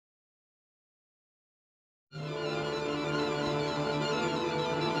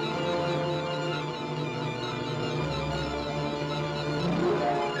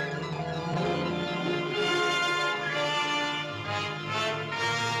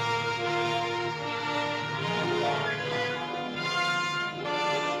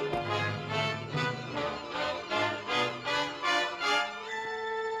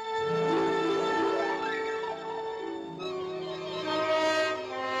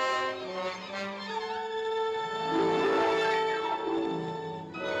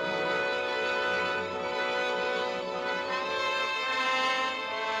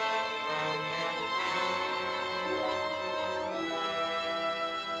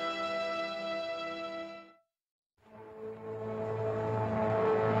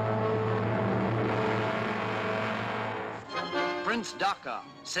Prince Daka,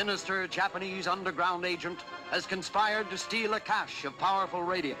 sinister Japanese underground agent, has conspired to steal a cache of powerful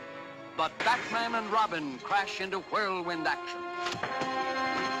radium. But Batman and Robin crash into whirlwind action.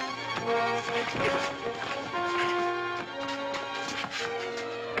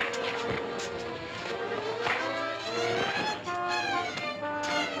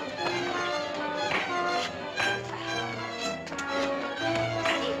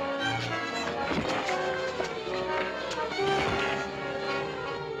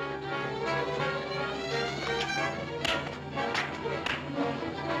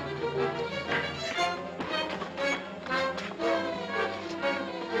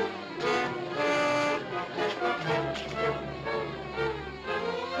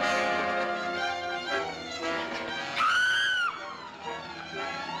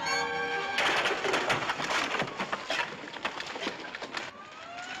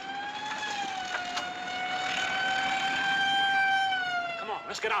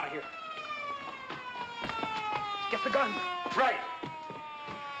 Let's get out of here. Get the gun. Right.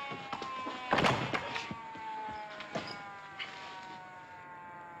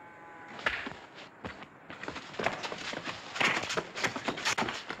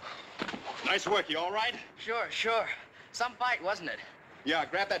 Nice work. You all right? Sure. Some fight, wasn't it? Yeah,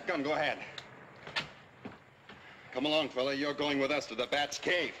 grab that gun. Go ahead. Come along, fella. You're going with us to the Bat's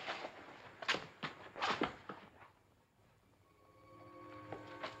cave.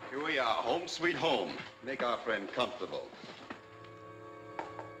 Here we are, home sweet home. Make our friend comfortable.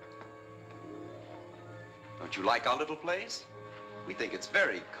 Don't you like our little place? We think it's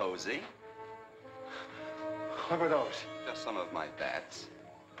very cozy. What were those? Just some of my bats.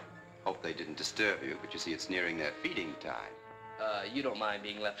 Hope they didn't disturb you, but you see it's nearing their feeding time. You don't mind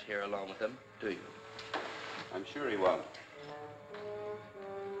being left here alone with them, do you? I'm sure he won't.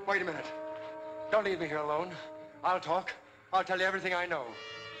 Wait a minute. Don't leave me here alone. I'll talk. I'll tell you everything I know.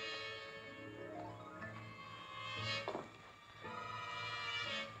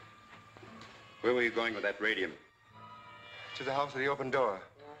 Where were you going with that radium? To the house with the open door.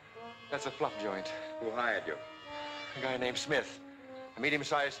 That's a flop joint. Who hired you? A guy named Smith. A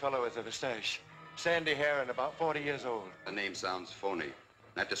medium-sized fellow with a mustache. Sandy hair and about 40 years old. The name sounds phony.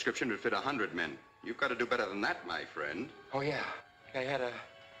 That description would fit 100 men. You've got to do better than that, my friend. Oh, yeah. He had a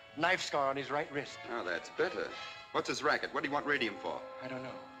knife scar on his right wrist. Oh, that's better. What's his racket? What do you want radium for? I don't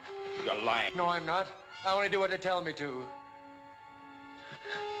know. You're lying. No, I'm not. I only do what they tell me to.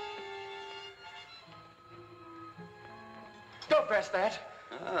 Don't press that.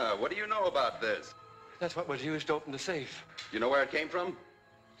 Ah, what do you know about this? That's what was used to open the safe. You know where it came from?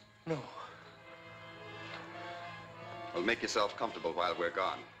 No. Well, make yourself comfortable while we're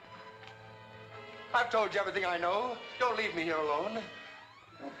gone. I've told you everything I know. Don't leave me here alone.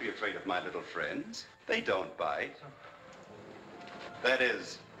 Don't be afraid of my little friends. They don't bite. That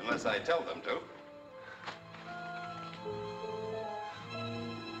is, unless I tell them to.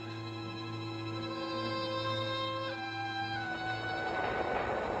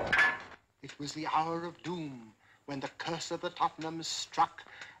 It was the hour of doom when the curse of the Tottenhams struck,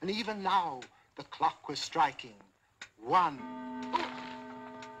 and even now the clock was striking. 1.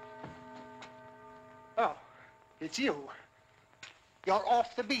 Oh, it's you. You're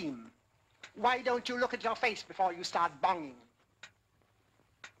off the beam. Why don't you look at your face before you start bonging?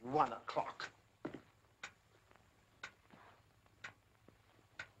 1 o'clock.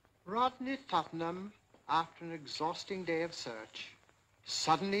 Rodney Tottenham, after an exhausting day of search,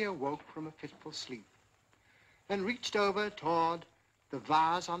 suddenly awoke from a fitful sleep and reached over toward the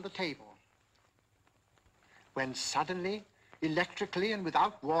vase on the table, when suddenly, electrically and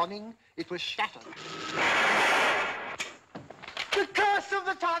without warning, it was shattered. The curse of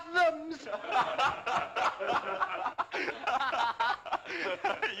the Tottenhams!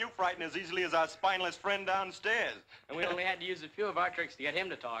 You frighten as easily as our spineless friend downstairs. And we only had to use a few of our tricks to get him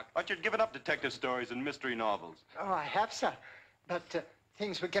to talk. But you'd given up detective stories and mystery novels. Oh, I have, sir. But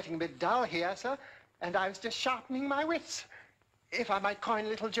things were getting a bit dull here, sir, and I was just sharpening my wits. If I might coin a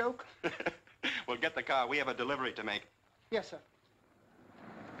little joke. Well, get the car. We have a delivery to make. Yes, sir.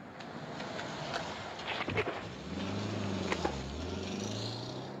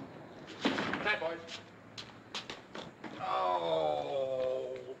 Night, boys.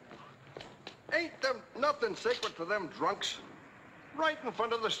 Oh. Ain't there nothing sacred to them drunks? Right in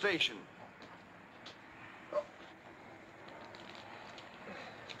front of the station. Oh.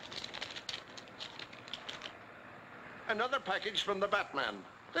 Another package from the Batman.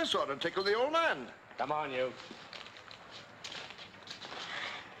 This ought to tickle the old man. Come on, you.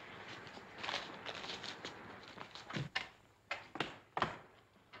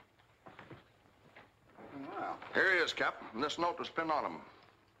 Here is, Cap. And this note was pinned on him.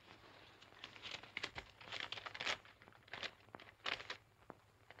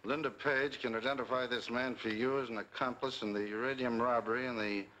 Linda Page can identify this man for you as an accomplice in the uranium robbery and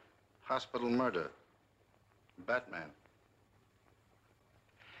the hospital murder. Batman.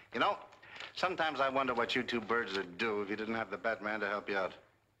 You know, sometimes I wonder what you two birds would do if you didn't have the Batman to help you out.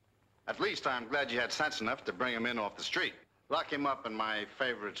 At least I'm glad you had sense enough to bring him in off the street. Lock him up in my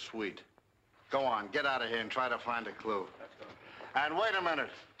favorite suite. Go on, get out of here and try to find a clue. And wait a minute.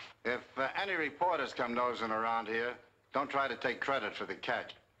 If any reporters come nosing around here, don't try to take credit for the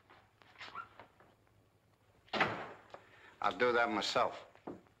catch. I'll do that myself.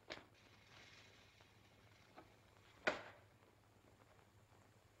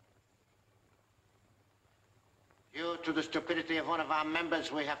 Due to the stupidity of one of our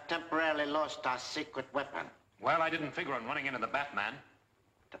members, we have temporarily lost our secret weapon. Well, I didn't figure on running into the Batman.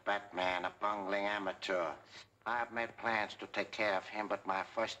 The Batman, a bungling amateur. I have made plans to take care of him, but my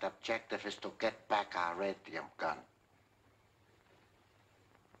first objective is to get back our radium gun.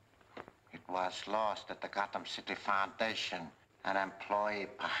 It was lost at the Gotham City Foundation. An employee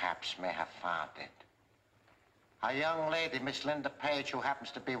perhaps may have found it. A young lady, Miss Linda Page, who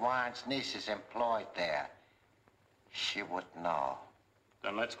happens to be Warren's niece, is employed there. She would know.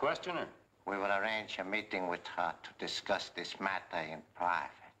 Then let's question her. We will arrange a meeting with her to discuss this matter in private.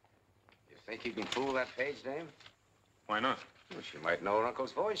 You think you can fool that Page dame? Why not? Well, she might know her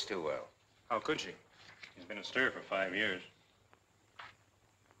uncle's voice too well. How could she? He's been a stir for 5 years.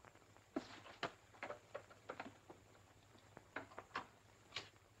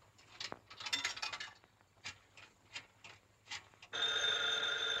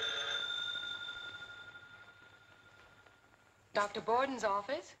 Dr. Borden's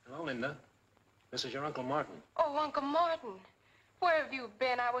office? Hello, Linda. This is your Uncle Martin. Oh, Uncle Martin. Where have you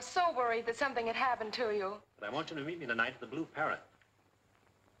been? I was so worried that something had happened to you. But I want you to meet me tonight at the Blue Parrot.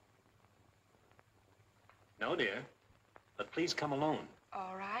 No, dear. But please come alone.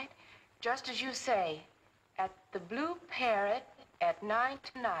 All right. Just as you say. At the Blue Parrot at 9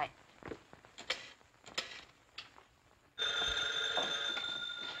 tonight.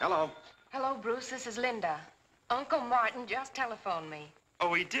 Hello. Hello, Bruce. This is Linda. Uncle Martin just telephoned me.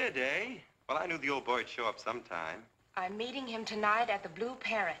 Oh, he did, eh? Well, I knew the old boy'd show up sometime. I'm meeting him tonight at the Blue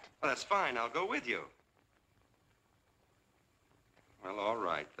Parrot. Well, that's fine. I'll go with you. Well, all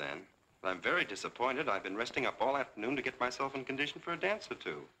right, then. I'm very disappointed. I've been resting up all afternoon to get myself in condition for a dance or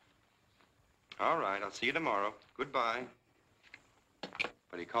two. All right, I'll see you tomorrow. Goodbye.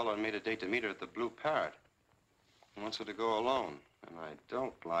 But he called on me today to meet her at the Blue Parrot. He wants her to go alone, and I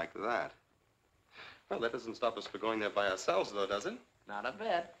don't like that. Well, that doesn't stop us from going there by ourselves, though, does it? Not a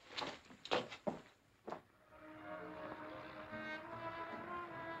bit.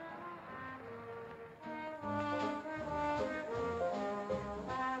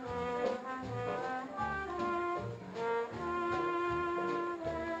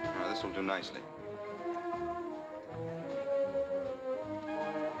 Now, this will do nicely.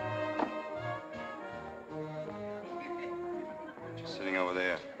 She's sitting over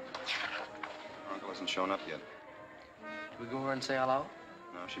there. Her uncle hasn't shown up yet. We go over and say hello?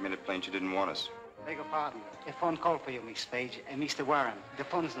 No, she made it plain she didn't want us. Beg your pardon. A phone call for you, Miss Page. Mr. Warren. The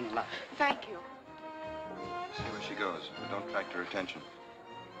phone's on the left. Thank you. See where she goes, but don't attract her attention.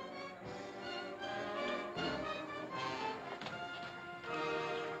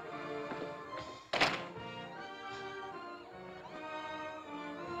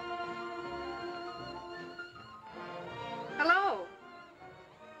 Hello.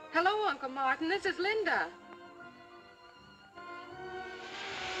 Hello, Uncle Martin. This is Linda.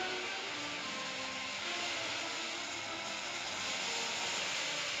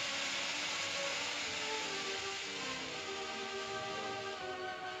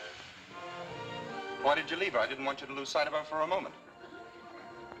 Why did you leave her? I didn't want you to lose sight of her for a moment.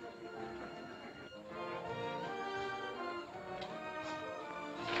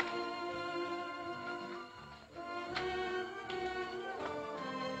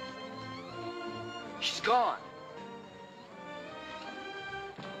 She's gone.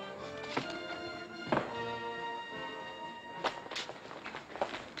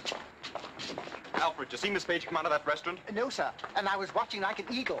 Alfred, did you see Miss Page come out of that restaurant? No, sir. And I was watching like an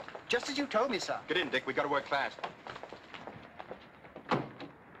eagle, just as you told me, sir. Get in, Dick. We got to work fast.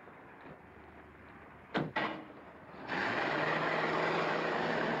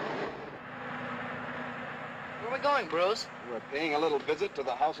 Where are we going, Bruce? We're paying a little visit to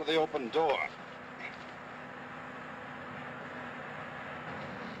the House of the Open Door.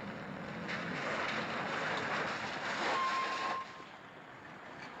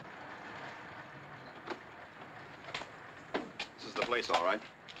 place, all right.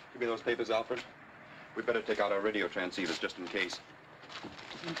 Give me those papers, Alfred. We'd better take out our radio transceivers just in case.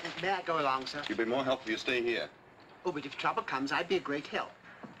 May I go along, sir? You'd be more helpful if you stay here. Oh, but if trouble comes, I'd be a great help.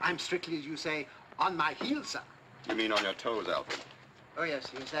 I'm strictly, as you say, on my heels, sir. You mean on your toes, Alfred? Oh,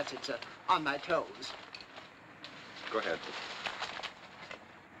 yes, that's it, sir. On my toes. Go ahead.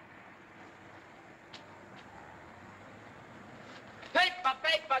 Paper,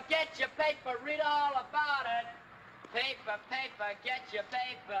 paper, get your paper, read all about it. Paper, paper, get your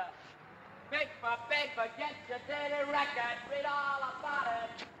paper. Paper, paper, get your daily record, read all about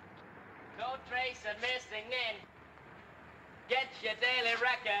it. No trace of missing in. Get your daily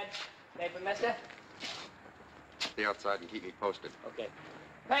record. Paper, mister? Stay outside and keep me posted. Okay.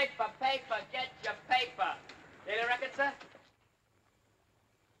 Paper, paper, get your paper. Daily record, sir?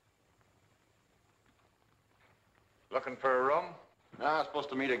 Looking for a room? No, I was supposed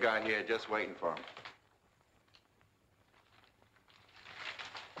to meet a guy here, just waiting for him.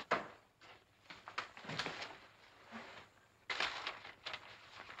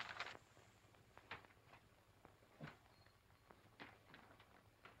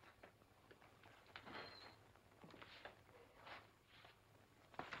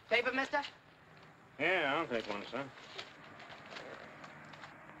 Paper, mister? Yeah, I'll take one, sir.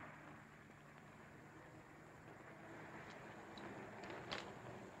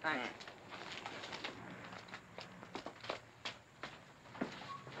 Thanks.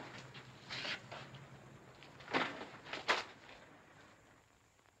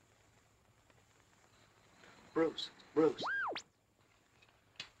 Bruce.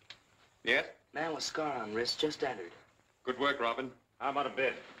 Yes? Man with scar on wrist just entered. Good work, Robin. How about a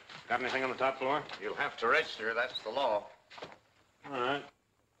bid? Got anything on the top floor? You'll have to register. That's the law. All right.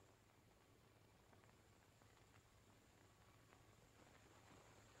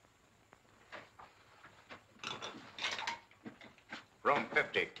 Room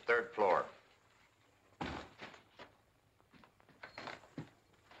 50, third floor.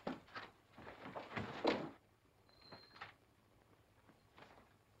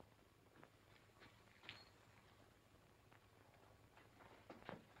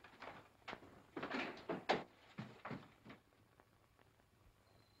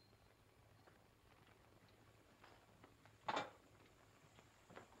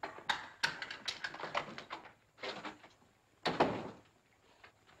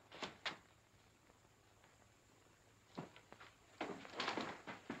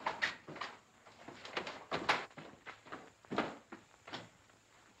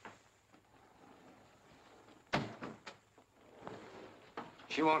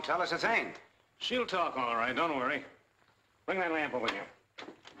 She won't tell us a thing. She'll talk, all right. Don't worry. Bring that lamp over here.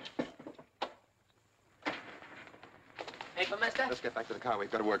 Paper, mister? Let's get back to the car.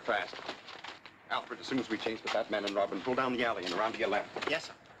 We've got to work fast. Alfred, as soon as we change to Batman and Robin, pull down the alley and around to your left. Yes,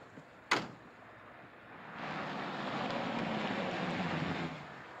 sir.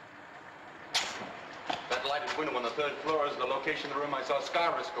 That lighted window on the third floor is the location of the room I saw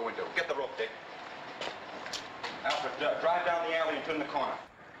Scarus go into. Get the rope, Dick. Alfred, drive down the alley and turn the corner.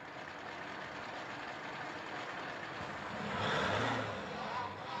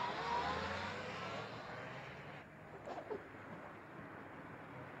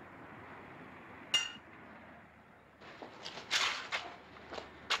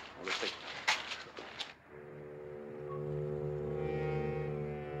 Let's take...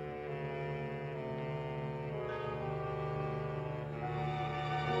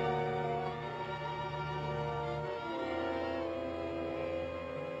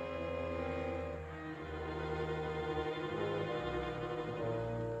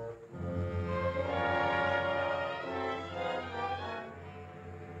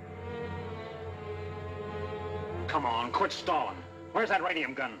 Come on, quit stalling. Where's that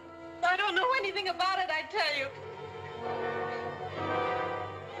radium gun? I don't know anything about it, I tell you.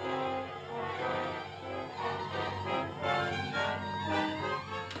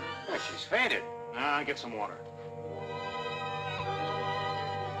 Oh, she's fainted. Ah, get some water.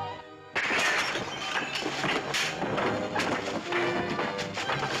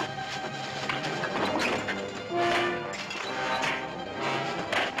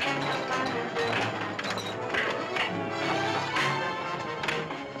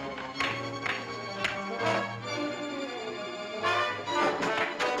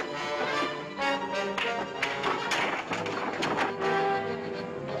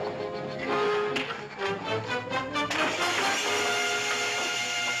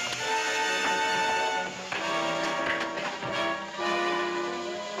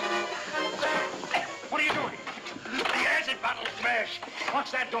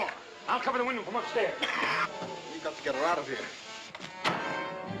 Watch that door. I'll cover the window from upstairs. We've got to get her out of here.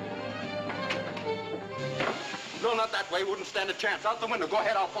 No, not that way. Wouldn't stand a chance. Out the window. Go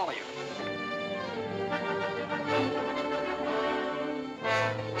ahead, I'll follow you.